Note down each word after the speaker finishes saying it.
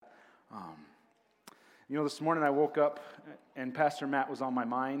This morning I woke up and Pastor Matt was on my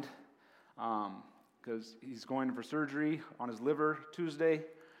mind because he's going for surgery on his liver Tuesday,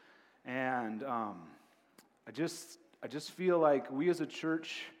 and I just feel like we as a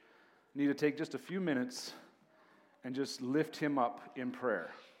church need to take just a few minutes and just lift him up in prayer,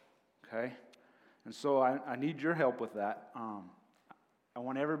 okay? And so I need your help with that. I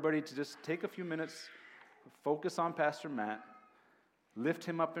want everybody to just take a few minutes, focus on Pastor Matt, lift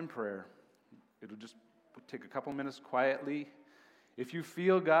him up in prayer. It'll just take a couple minutes quietly. If you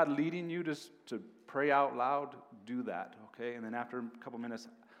feel God leading you to pray out loud, do that, okay? And then after a couple minutes,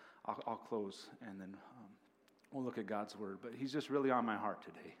 I'll close, and then we'll look at God's Word. But he's just really on my heart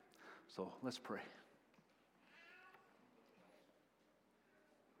today. So let's pray.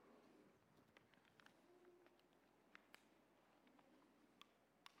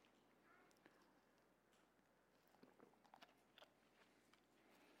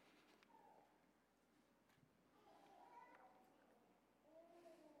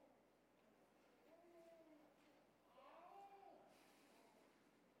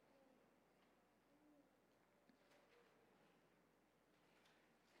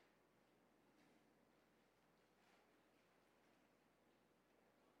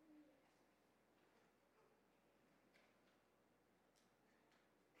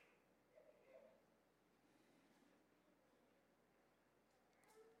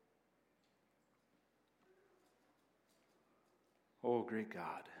 Oh, great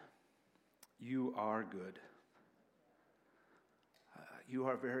God, you are good. You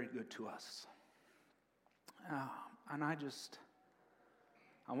are very good to us. And I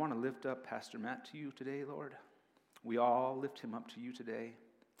want to lift up Pastor Matt to you today, Lord. We all lift him up to you today.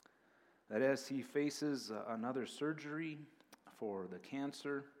 That as he faces another surgery for the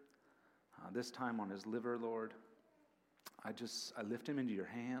cancer, this time on his liver, Lord, I lift him into your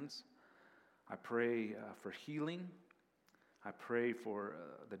hands. I pray for healing. I pray for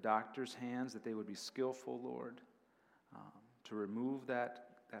the doctor's hands, that they would be skillful, Lord, to remove that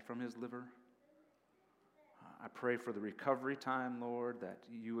from his liver. I pray for the recovery time, Lord, that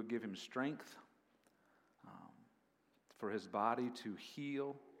you would give him strength for his body to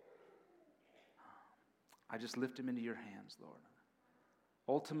heal. I just lift him into your hands, Lord.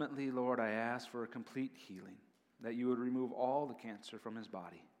 Ultimately, Lord, I ask for a complete healing, that you would remove all the cancer from his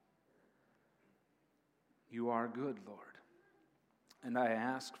body. You are good, Lord. And I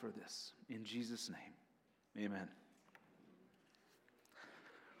ask for this in Jesus' name. Amen.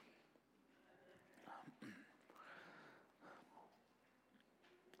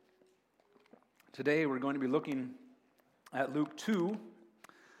 Today we're going to be looking at Luke 2,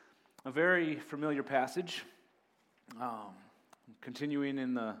 a very familiar passage. Continuing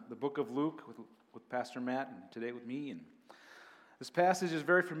in the book of Luke with Pastor Matt and today with me. And this passage is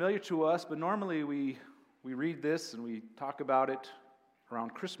very familiar to us, but normally we read this and we talk about it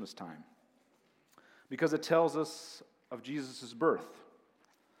around Christmas time, because it tells us of Jesus' birth.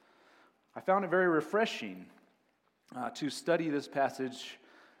 I found it very refreshing to study this passage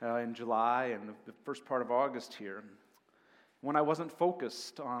in July and the first part of August here, when I wasn't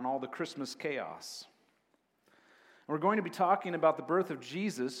focused on all the Christmas chaos. We're going to be talking about the birth of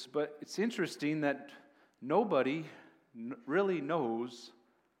Jesus, but it's interesting that nobody really knows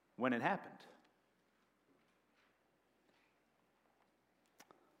when it happened.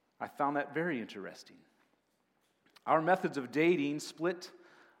 I found that very interesting. Our methods of dating split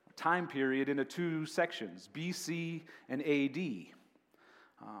time period into two sections, BC and AD.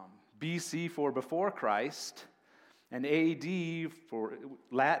 BC for before Christ, and AD for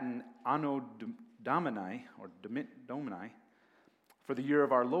Latin Anno Domini, or Domini, for the year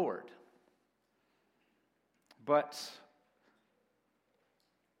of our Lord. But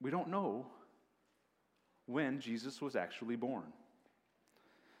we don't know when Jesus was actually born.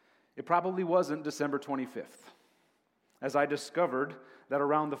 It probably wasn't December 25th, as I discovered that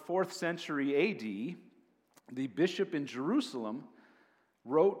around the 4th century AD, the bishop in Jerusalem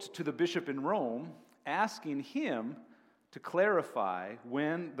wrote to the bishop in Rome asking him to clarify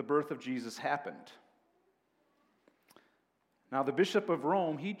when the birth of Jesus happened. Now, the bishop of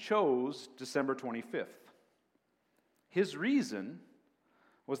Rome, he chose December 25th. His reason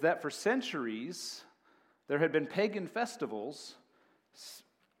was that for centuries there had been pagan festivals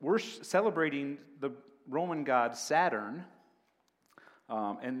celebrating the Roman god Saturn,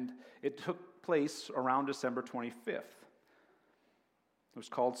 and it took place around December 25th. It was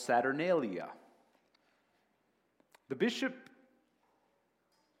called Saturnalia. The bishop,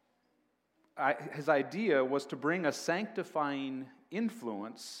 his idea was to bring a sanctifying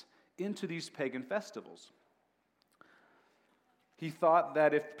influence into these pagan festivals. He thought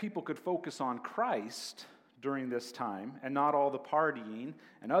that if people could focus on Christ during this time and not all the partying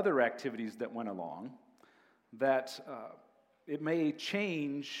and other activities that went along, that it may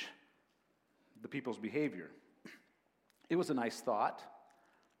change the people's behavior. It was a nice thought.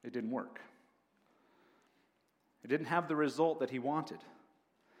 It didn't work. It didn't have the result that he wanted.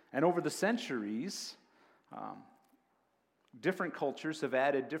 And over the centuries, different cultures have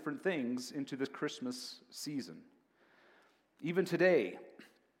added different things into this Christmas season. Even today,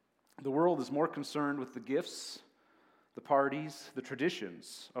 the world is more concerned with the gifts, the parties, the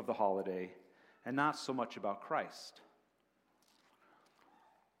traditions of the holiday, and not so much about Christ.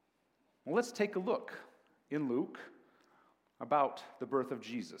 Well, let's take a look in Luke about the birth of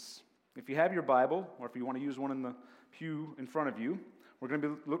Jesus. If you have your Bible, or if you want to use one in the pew in front of you, we're going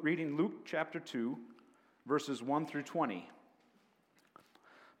to be reading Luke chapter 2, verses 1 through 20.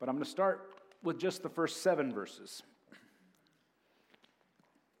 But I'm going to start with just the first 7 verses.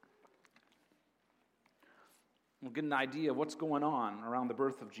 We'll get an idea of what's going on around the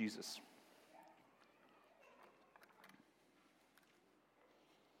birth of Jesus.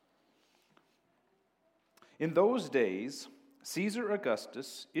 In those days, Caesar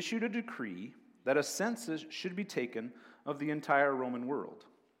Augustus issued a decree that a census should be taken of the entire Roman world.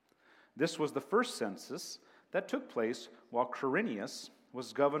 This was the first census that took place while Quirinius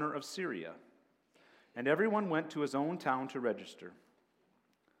was governor of Syria, and everyone went to his own town to register.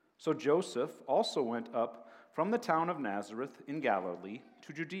 So Joseph also went up from the town of Nazareth in Galilee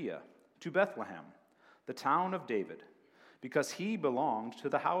to Judea, to Bethlehem, the town of David, because he belonged to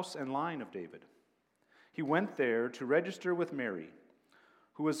the house and line of David. He went there to register with Mary,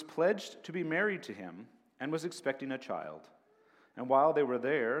 who was pledged to be married to him and was expecting a child. And while they were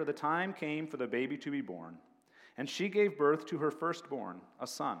there, the time came for the baby to be born, and she gave birth to her firstborn, a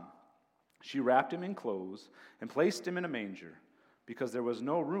son. She wrapped him in clothes and placed him in a manger, because there was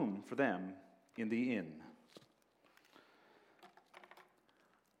no room for them in the inn.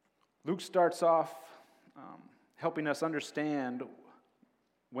 Luke starts off helping us understand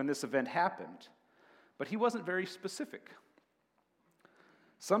when this event happened, but he wasn't very specific.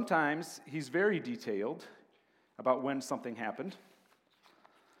 Sometimes he's very detailed about when something happened,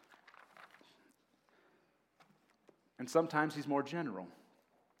 and sometimes he's more general.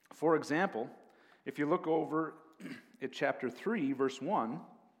 For example, if you look over at chapter 3, verse 1,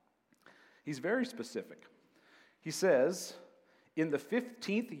 he's very specific. He says, "In the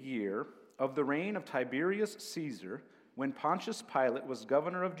 15th year of the reign of Tiberius Caesar, when Pontius Pilate was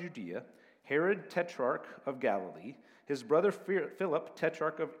governor of Judea, Herod, tetrarch of Galilee, his brother Philip,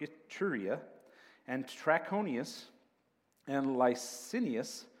 tetrarch of Iturea, and Trachonius and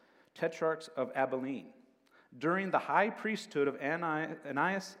Licinius, tetrarchs of Abilene, during the high priesthood of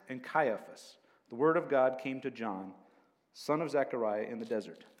Ananias and Caiaphas, the word of God came to John, son of Zechariah, in the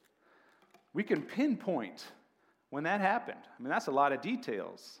desert." We can pinpoint when that happened. I mean, that's a lot of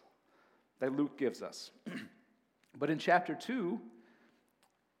details that Luke gives us. But in chapter 2,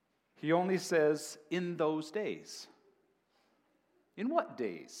 he only says, "in those days." In what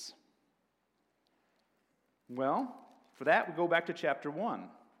days? Well, for that, we go back to chapter 1,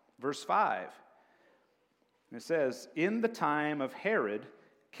 verse 5. And it says, "in the time of Herod,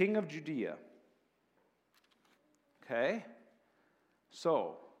 king of Judea." Okay?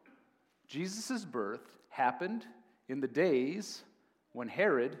 So, Jesus' birth happened in the days when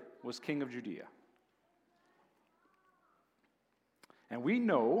Herod was king of Judea. And we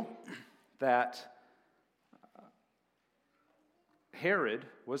know that Herod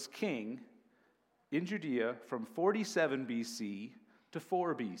was king in Judea from 47 BC to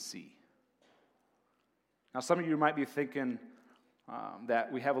 4 BC. Now, some of you might be thinking that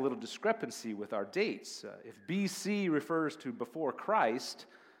we have a little discrepancy with our dates. If BC refers to before Christ,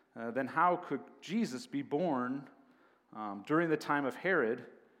 then how could Jesus be born during the time of Herod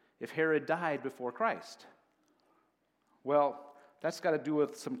if Herod died before Christ? Well, that's got to do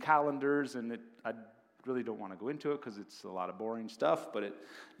with some calendars, and I really don't want to go into it because it's a lot of boring stuff, but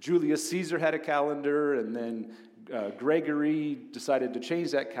Julius Caesar had a calendar, and then Gregory decided to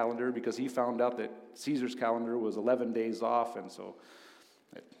change that calendar because he found out that Caesar's calendar was 11 days off, and so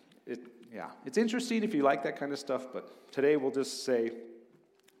it's interesting if you like that kind of stuff, but today we'll just say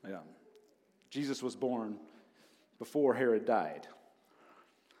Jesus was born before Herod died.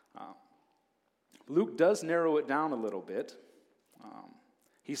 Luke does narrow it down a little bit.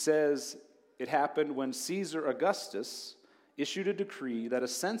 He says it happened when Caesar Augustus issued a decree that a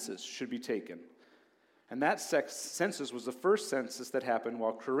census should be taken. And that census was the first census that happened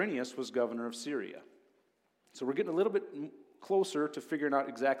while Quirinius was governor of Syria. So we're getting a little bit closer to figuring out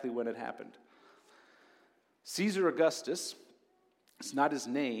exactly when it happened. Caesar Augustus It's not his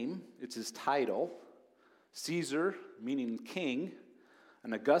name, it's his title. Caesar, meaning king,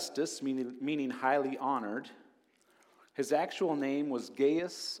 and Augustus, meaning highly honored. His actual name was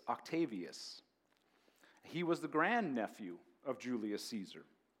Gaius Octavius. He was the grandnephew of Julius Caesar.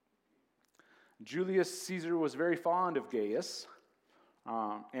 Julius Caesar was very fond of Gaius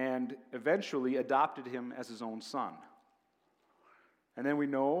and eventually adopted him as his own son. And then we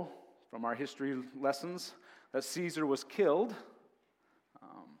know from our history lessons that Caesar was killed.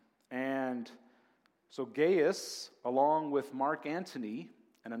 And so Gaius, along with Mark Antony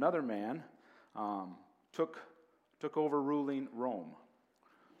and another man, took over ruling Rome.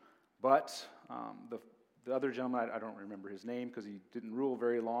 But the other gentleman, I don't remember his name because he didn't rule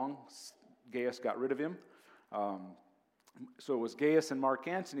very long. Gaius got rid of him. So it was Gaius and Mark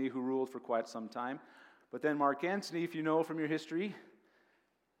Antony who ruled for quite some time. But then Mark Antony, if you know from your history,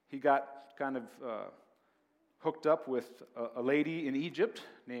 he got kind of hooked up with a lady in Egypt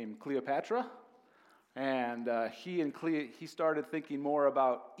named Cleopatra. And he started thinking more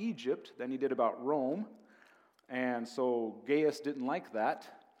about Egypt than he did about Rome. And so Gaius didn't like that.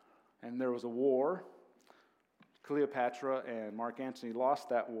 And there was a war. Cleopatra and Mark Antony lost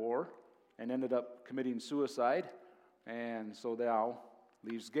that war and ended up committing suicide. And so now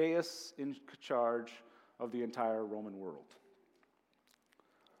leaves Gaius in charge of the entire Roman world.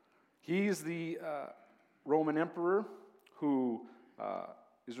 He's the Roman emperor who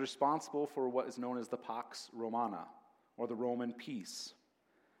is responsible for what is known as the Pax Romana, or the Roman peace.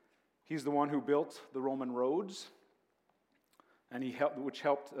 He's the one who built the Roman roads, and which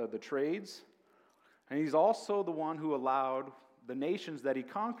helped the trades. And he's also the one who allowed the nations that he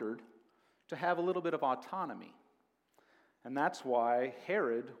conquered to have a little bit of autonomy. And that's why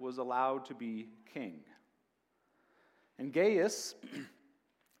Herod was allowed to be king. And Gaius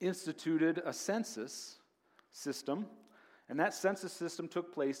instituted a census system, and that census system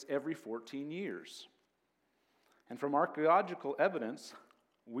took place every 14 years. And from archaeological evidence,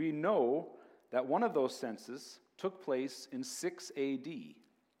 we know that one of those censuses took place in 6 AD,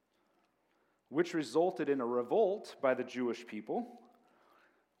 which resulted in a revolt by the Jewish people,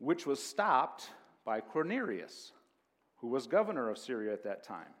 which was stopped by Quirinius, who was governor of Syria at that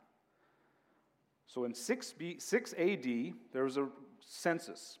time. So in 6 AD, there was a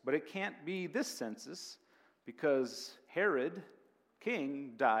census, but it can't be this census because Herod,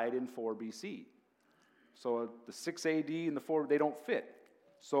 king, died in 4 BC. So the 6 AD and the 4, they don't fit.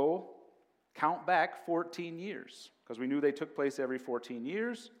 So count back 14 years, because we knew they took place every 14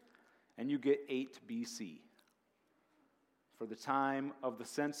 years, and you get 8 BC. For the time of the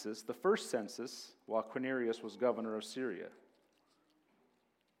census, the first census, while Quirinius was governor of Syria.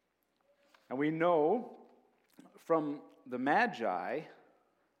 And we know from the Magi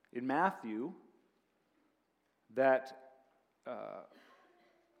in Matthew that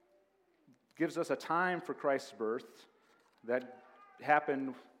gives us a time for Christ's birth that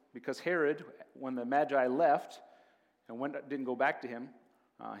happened because Herod, when the Magi left and didn't go back to him,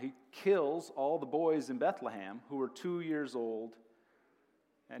 he kills all the boys in Bethlehem who were 2 years old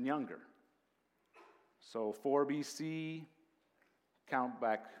and younger. So 4 BC, count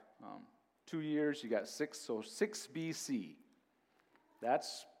back 2 years, you got 6, so 6 BC.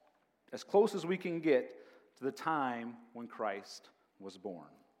 That's as close as we can get to the time when Christ was born.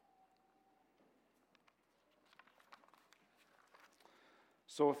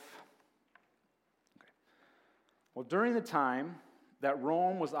 During the time that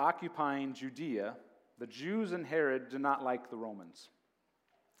Rome was occupying Judea, the Jews and Herod did not like the Romans.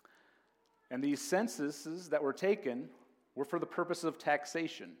 And these censuses that were taken were for the purpose of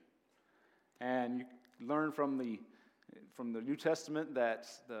taxation. And you learn from the New Testament that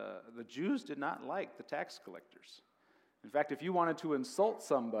the Jews did not like the tax collectors. In fact, if you wanted to insult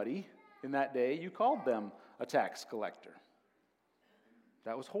somebody in that day, you called them a tax collector.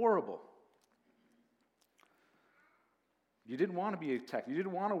 That was horrible. You didn't want to be taxed. You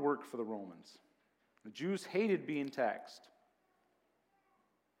didn't want to work for the Romans. The Jews hated being taxed.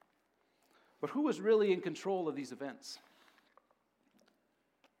 But who was really in control of these events?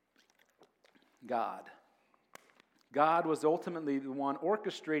 God. God was ultimately the one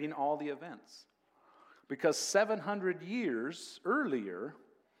orchestrating all the events. Because 700 years earlier,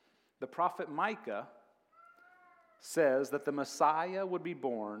 the prophet Micah says that the Messiah would be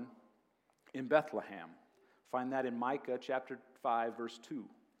born in Bethlehem. Find that in Micah chapter 5, verse 2.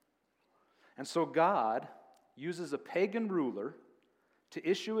 And so God uses a pagan ruler to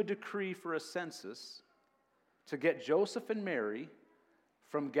issue a decree for a census to get Joseph and Mary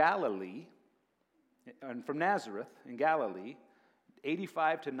from Galilee, and from Nazareth in Galilee,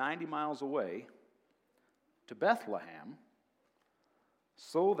 85 to 90 miles away, to Bethlehem,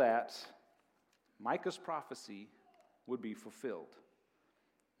 so that Micah's prophecy would be fulfilled.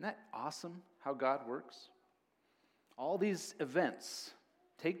 Isn't that awesome how God works? All these events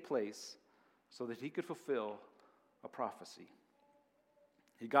take place so that he could fulfill a prophecy.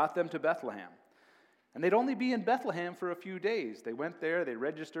 He got them to Bethlehem. And they'd only be in Bethlehem for a few days. They went there, they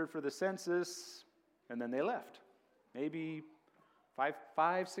registered for the census, and then they left. Maybe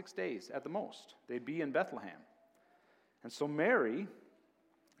 6 days at the most. They'd be in Bethlehem. And so Mary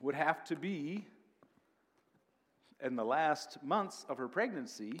would have to be, in the last months of her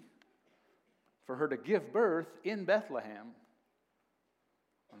pregnancy, for her to give birth in Bethlehem,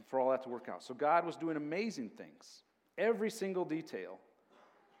 and for all that to work out. So God was doing amazing things. Every single detail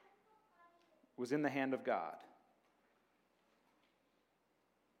was in the hand of God.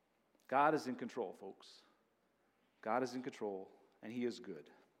 God is in control, folks. God is in control, and he is good.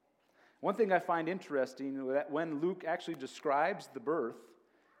 One thing I find interesting, that when Luke actually describes the birth,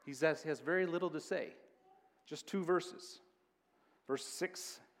 he has very little to say. Just 2 verses. Verse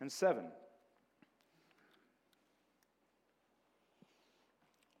 6 and 7.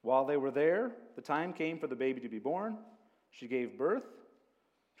 While they were there, the time came for the baby to be born. She gave birth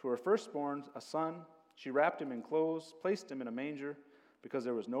to her firstborn, a son. She wrapped him in clothes, placed him in a manger, because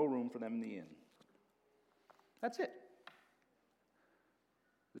there was no room for them in the inn. That's it.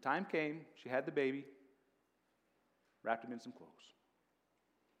 The time came, she had the baby, wrapped him in some clothes.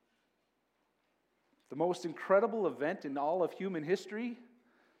 The most incredible event in all of human history,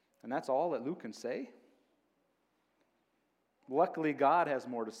 and that's all that Luke can say. Luckily, God has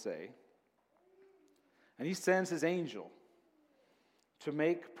more to say. And he sends his angel to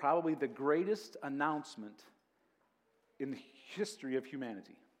make probably the greatest announcement in the history of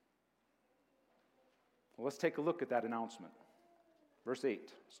humanity. Well, let's take a look at that announcement. Verse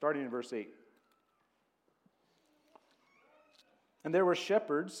 8, starting in verse 8. And there were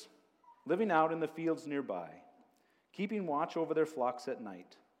shepherds living out in the fields nearby, keeping watch over their flocks at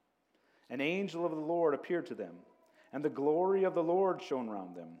night. An angel of the Lord appeared to them, and the glory of the Lord shone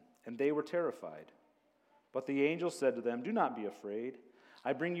around them, and they were terrified. But the angel said to them, "Do not be afraid.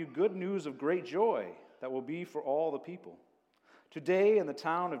 I bring you good news of great joy that will be for all the people. Today in the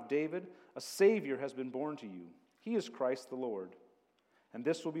town of David, a Savior has been born to you. He is Christ the Lord. And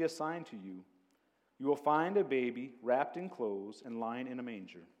this will be a sign to you. You will find a baby wrapped in clothes and lying in a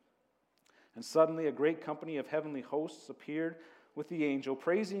manger." And suddenly a great company of heavenly hosts appeared with the angel,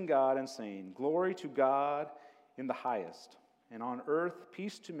 praising God and saying, "Glory to God in the highest, and on earth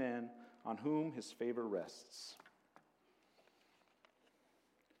peace to men on whom his favor rests."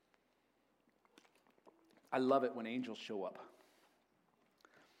 I love it when angels show up.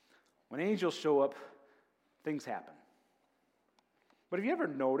 When angels show up, things happen. But have you ever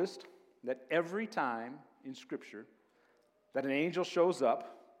noticed that every time in Scripture that an angel shows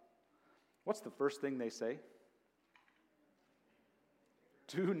up, what's the first thing they say?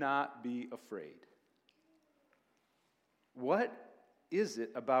 Do not be afraid. What is it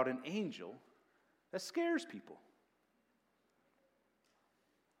about an angel that scares people?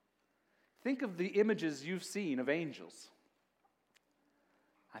 Think of the images you've seen of angels.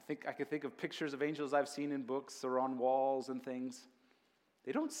 I could think of pictures of angels I've seen in books or on walls and things.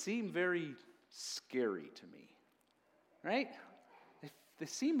 They don't seem very scary to me, right? They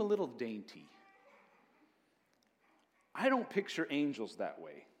seem a little dainty. I don't picture angels that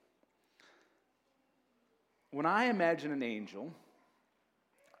way. When I imagine an angel,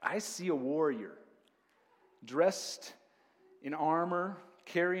 I see a warrior dressed in armor,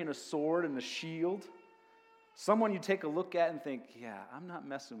 carrying a sword and a shield. Someone you take a look at and think, yeah, I'm not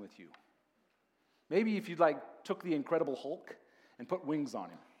messing with you. Maybe if you took the Incredible Hulk and put wings on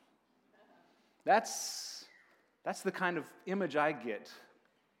him. That's the kind of image I get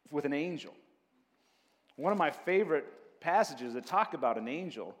with an angel. One of my favorite passages that talk about an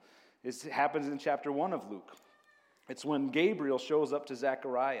angel happens in chapter 1 of Luke. It's when Gabriel shows up to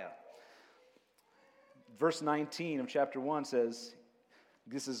Zechariah. Verse 19 of chapter 1 says,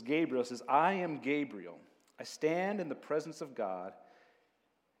 this is Gabriel, says, "I am Gabriel. I stand in the presence of God,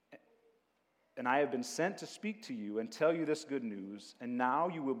 and I have been sent to speak to you and tell you this good news, and now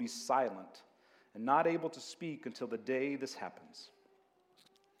you will be silent and not able to speak until the day this happens."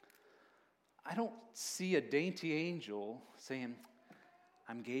 I don't see a dainty angel saying,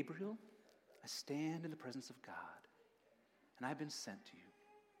 "I'm Gabriel. I stand in the presence of God, and I've been sent to you."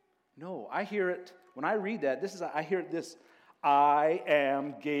 No, I hear it, when I read that, I hear this, "I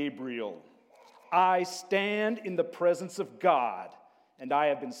am Gabriel. I stand in the presence of God, and I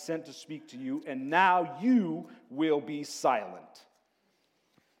have been sent to speak to you, and now you will be silent."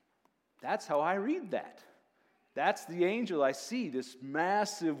 That's how I read that. That's the angel I see, this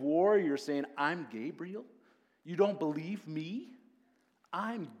massive warrior saying, I'm Gabriel? You don't believe me?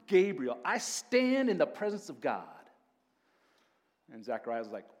 I'm Gabriel. I stand in the presence of God. And Zechariah was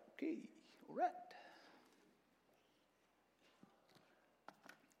like, okay, all right.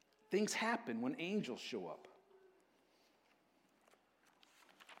 Things happen when angels show up.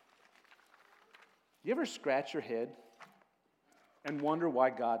 You ever scratch your head and wonder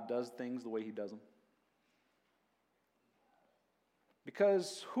why God does things the way he does them?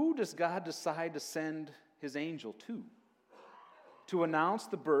 Because who does God decide to send his angel to? To announce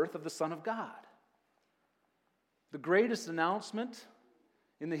the birth of the Son of God. The greatest announcement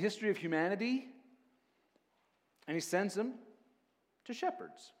in the history of humanity. And he sends him to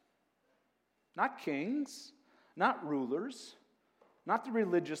shepherds. Not kings, not rulers, not the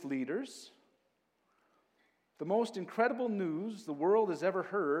religious leaders. The most incredible news the world has ever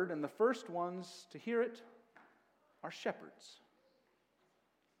heard, and the first ones to hear it are shepherds.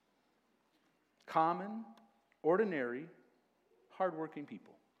 Common, ordinary, hardworking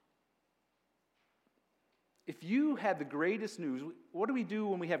people. If you had the greatest news, what do we do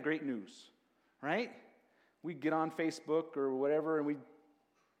when we have great news? Right? We get on Facebook or whatever and we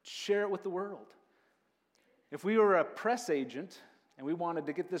share it with the world. If we were a press agent and we wanted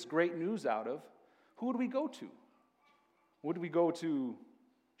to get this great news out of, who would we go to? Would we go to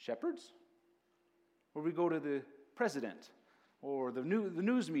shepherds? Or would we go to the president or the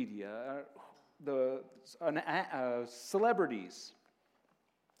news media, the celebrities,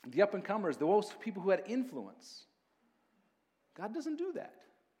 the up-and-comers, those people who had influence? God doesn't do that.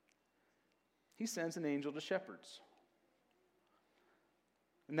 He sends an angel to shepherds.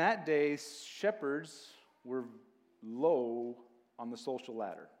 In that day, shepherds were low on the social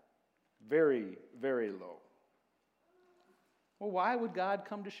ladder. Very, very low. Well, why would God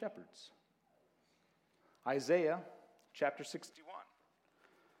come to shepherds? Isaiah chapter 61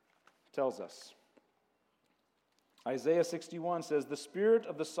 tells us. Isaiah 61 says, "The Spirit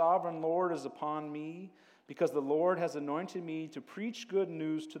of the sovereign Lord is upon me, because the Lord has anointed me to preach good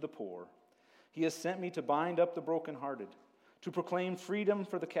news to the poor. He has sent me to bind up the brokenhearted, to proclaim freedom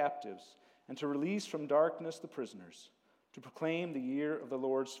for the captives, and to release from darkness the prisoners, to proclaim the year of the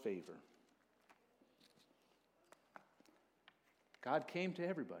Lord's favor." God came to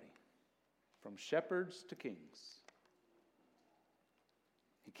everybody, from shepherds to kings.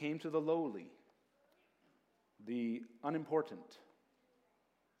 He came to the lowly, the unimportant.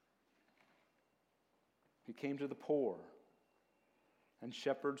 He came to the poor, and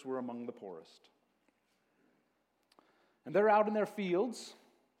shepherds were among the poorest. And they're out in their fields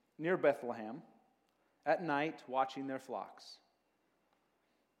near Bethlehem at night watching their flocks.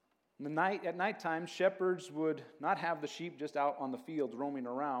 At nighttime, shepherds would not have the sheep just out on the field roaming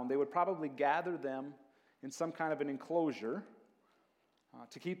around. They would probably gather them in some kind of an enclosure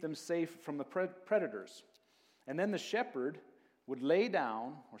to keep them safe from the predators. And then the shepherd would lay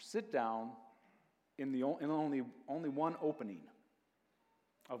down or sit down in only one opening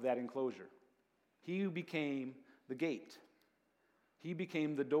of that enclosure. He became the gate. He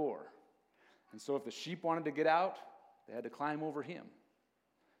became the door. And so if the sheep wanted to get out, they had to climb over him.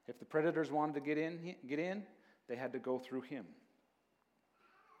 If the predators wanted to get in, they had to go through him.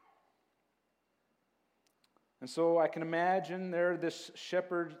 And so I can imagine this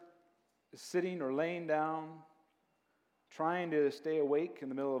shepherd is sitting or laying down, trying to stay awake in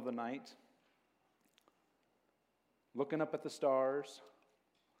the middle of the night, looking up at the stars,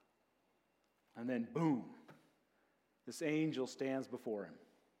 and then boom, this angel stands before him.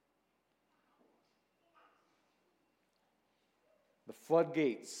 The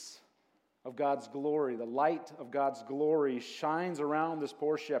floodgates of God's glory, the light of God's glory shines around this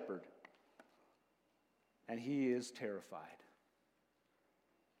poor shepherd. And he is terrified.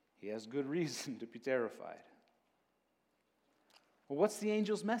 He has good reason to be terrified. Well, what's the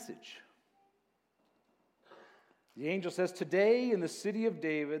angel's message? The angel says, "Today in the city of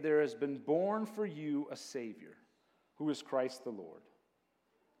David there has been born for you a Savior, who is Christ the Lord."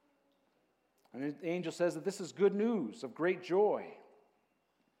 And the angel says that this is good news of great joy.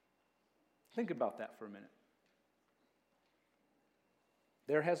 Think about that for a minute.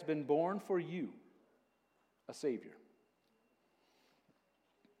 There has been born for you a Savior.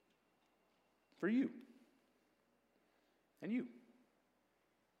 For you. And you.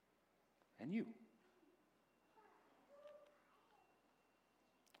 And you.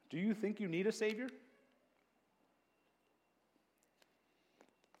 Do you think you need a Savior?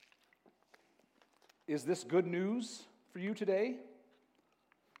 Is this good news for you today?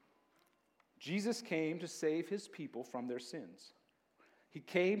 Jesus came to save his people from their sins. He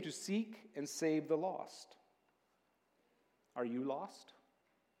came to seek and save the lost. Are you lost?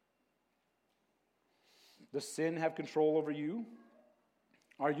 Does sin have control over you?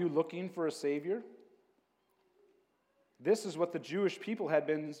 Are you looking for a Savior? This is what the Jewish people had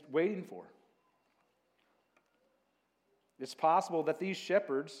been waiting for. It's possible that these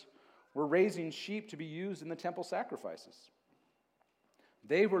shepherds were raising sheep to be used in the temple sacrifices.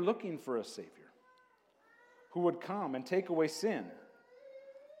 They were looking for a Savior who would come and take away sin.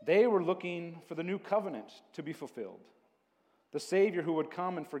 They were looking for the new covenant to be fulfilled, the Savior who would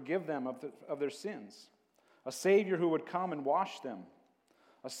come and forgive them of their sins, a Savior who would come and wash them,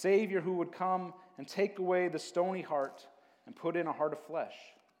 a Savior who would come and take away the stony heart and put in a heart of flesh,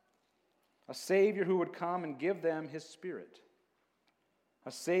 a Savior who would come and give them His Spirit,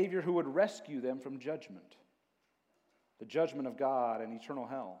 a Savior who would rescue them from judgment, the judgment of God and eternal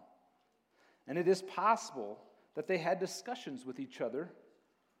hell. And it is possible that they had discussions with each other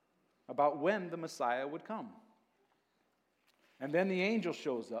about when the Messiah would come. And then the angel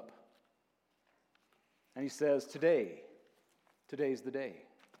shows up and he says, today's the day.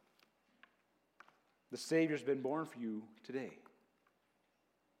 The Savior's been born for you today.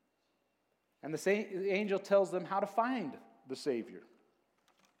 And the angel tells them how to find the Savior.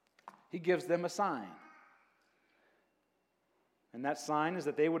 He gives them a sign. And that sign is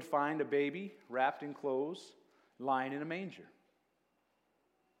that they would find a baby wrapped in clothes, lying in a manger.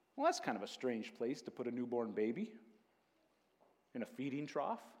 Well, that's kind of a strange place to put a newborn baby, in a feeding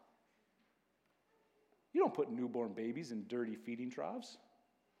trough. You don't put newborn babies in dirty feeding troughs.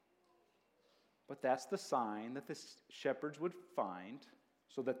 But that's the sign that the shepherds would find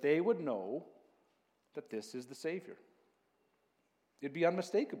so that they would know that this is the Savior. It'd be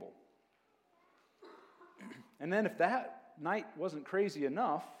unmistakable. And then if that night wasn't crazy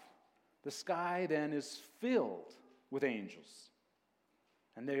enough, the sky then is filled with angels.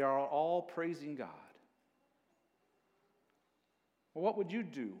 And they are all praising God. Well, what would you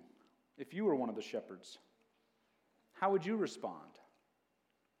do if you were one of the shepherds? How would you respond?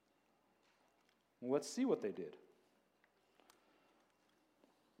 Well, let's see what they did.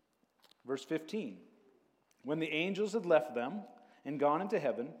 Verse 15. When the angels had left them and gone into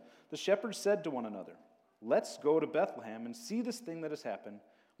heaven, the shepherds said to one another, "Let's go to Bethlehem and see this thing that has happened,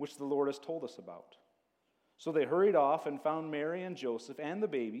 which the Lord has told us about." So they hurried off and found Mary and Joseph and the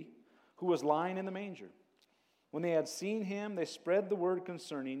baby, who was lying in the manger. When they had seen him, they spread the word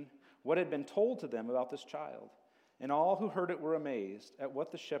concerning what had been told to them about this child. And all who heard it were amazed at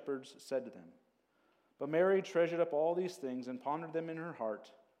what the shepherds said to them. But Mary treasured up all these things and pondered them in her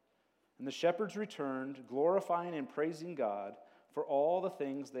heart. And the shepherds returned, glorifying and praising God for all the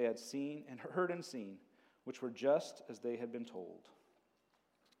things they had seen and heard and seen, which were just as they had been told.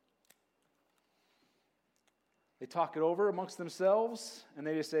 They talk it over amongst themselves, and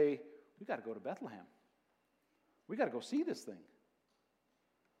they just say, we got to go to Bethlehem. We got to go see this thing.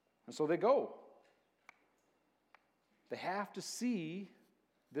 And so they go. They have to see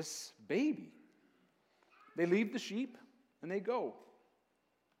this baby. They leave the sheep, and they go.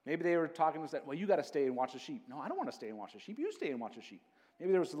 Maybe they were talking and said, well, you got to stay and watch the sheep. No, I don't want to stay and watch the sheep. You stay and watch the sheep.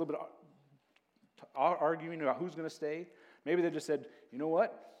 Maybe there was a little bit of arguing about who's going to stay. Maybe they just said, you know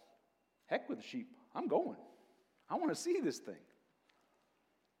what? Heck with the sheep. I'm going. I want to see this thing.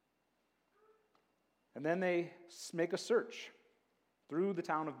 And then they make a search through the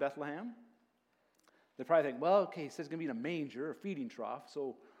town of Bethlehem. They probably think, well, okay, it says it's going to be in a manger, a feeding trough,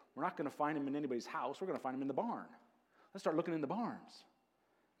 so we're not going to find him in anybody's house. We're going to find him in the barn. Let's start looking in the barns.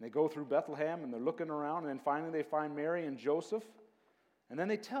 And they go through Bethlehem, and they're looking around, and then finally they find Mary and Joseph. And then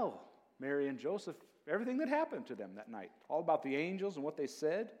they tell Mary and Joseph everything that happened to them that night, all about the angels and what they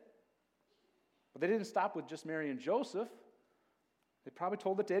said. But they didn't stop with just Mary and Joseph. They probably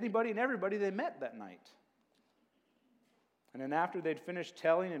told it to anybody and everybody they met that night. And then after they'd finished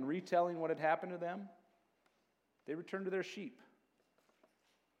telling and retelling what had happened to them, they returned to their sheep,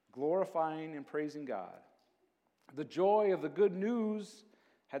 glorifying and praising God. The joy of the good news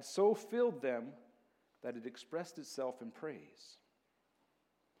had so filled them that it expressed itself in praise.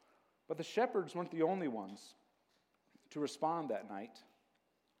 But the shepherds weren't the only ones to respond that night.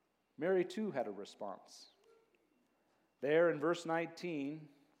 Mary too had a response. There in verse 19,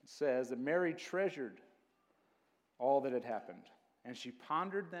 it says that Mary treasured all that had happened, and she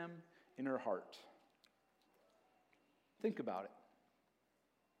pondered them in her heart. Think about it.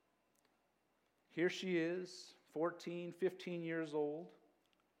 Here she is, 14, 15 years old.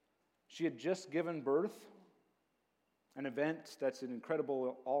 She had just given birth, an event that's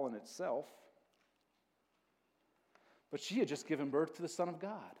incredible all in itself. But she had just given birth to the Son of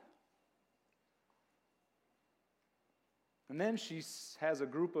God. And then she has a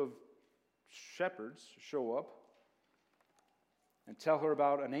group of shepherds show up, and tell her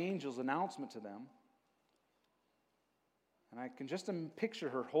about an angel's announcement to them. And I can just picture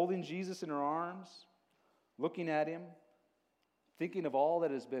her holding Jesus in her arms, looking at him, thinking of all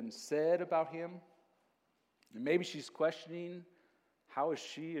that has been said about him. And maybe she's questioning, how is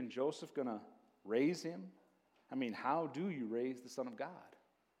she and Joseph going to raise him? I mean, how do you raise the Son of God?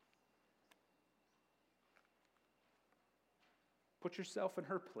 Put yourself in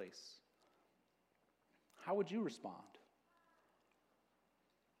her place. How would you respond?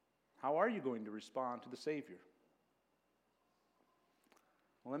 How are you going to respond to the Savior?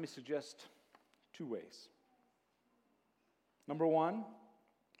 Well, let me suggest 2 ways. Number 1,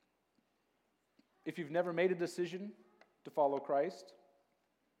 if you've never made a decision to follow Christ,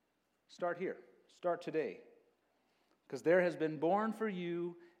 start here. Start today. Because there has been born for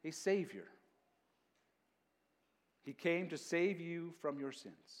you a Savior. He came to save you from your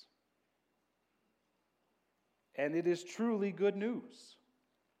sins. And it is truly good news.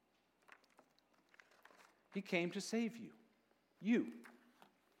 He came to save you. You.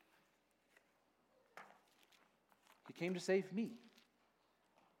 He came to save me.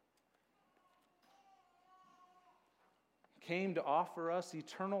 He came to offer us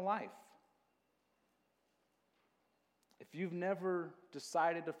eternal life. If you've never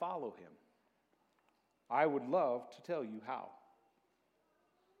decided to follow him, I would love to tell you how.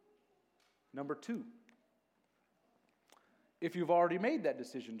 Number 2, if you've already made that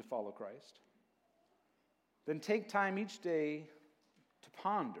decision to follow Christ, then take time each day to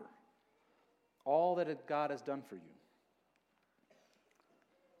ponder all that God has done for you.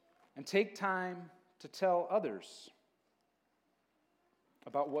 And take time to tell others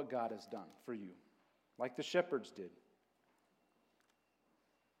about what God has done for you, like the shepherds did.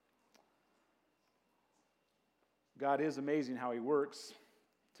 God is amazing how he works.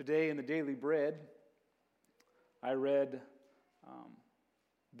 Today in the Daily Bread, I read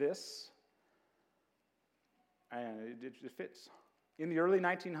this, and it fits. In the early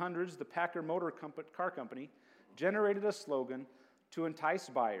 1900s, the Packard Motor Car Company generated a slogan to entice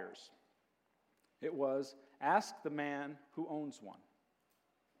buyers. It was, "Ask the man who owns one."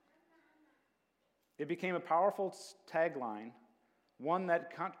 It became a powerful tagline, one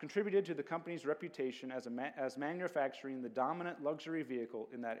that contributed to the company's reputation as manufacturing the dominant luxury vehicle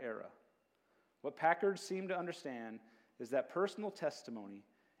in that era. What Packard seemed to understand is that personal testimony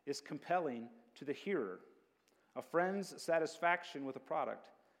is compelling to the hearer. A friend's satisfaction with a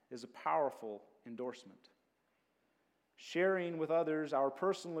product is a powerful endorsement. Sharing with others our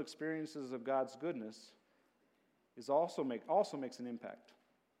personal experiences of God's goodness also makes an impact.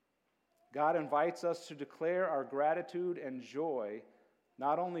 God invites us to declare our gratitude and joy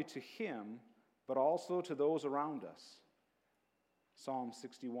not only to him, but also to those around us. Psalm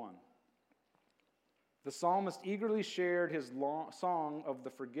 61. The psalmist eagerly shared his song of the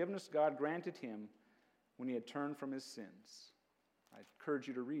forgiveness God granted him when he had turned from his sins. I encourage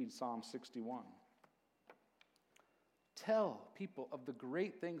you to read Psalm 61. Tell people of the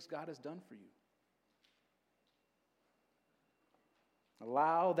great things God has done for you.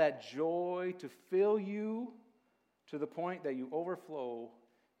 Allow that joy to fill you to the point that you overflow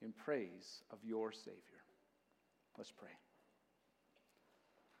in praise of your Savior. Let's pray.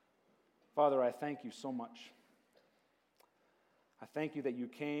 Father, I thank you so much. I thank you that you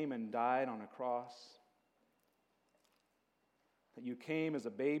came and died on a cross, that you came as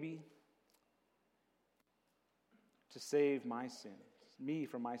a baby to save my sins, me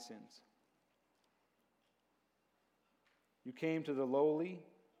from my sins. You came to the lowly,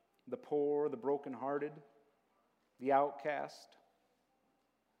 the poor, the brokenhearted, the outcast,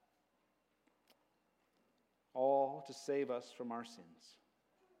 all to save us from our sins.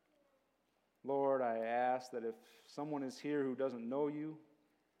 Lord, I ask that if someone is here who doesn't know you,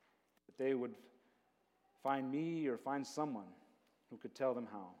 that they would find me or find someone who could tell them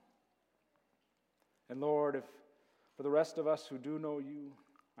how. And Lord, if for the rest of us who do know you,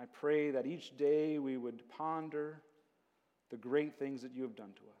 I pray that each day we would ponder the great things that you have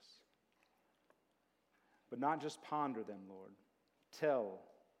done to us. But not just ponder them, Lord. Tell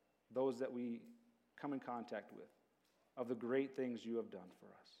those that we come in contact with of the great things you have done for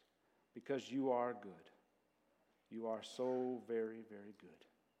us. Because you are good. You are so very, very good.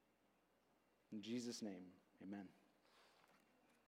 In Jesus' name, amen.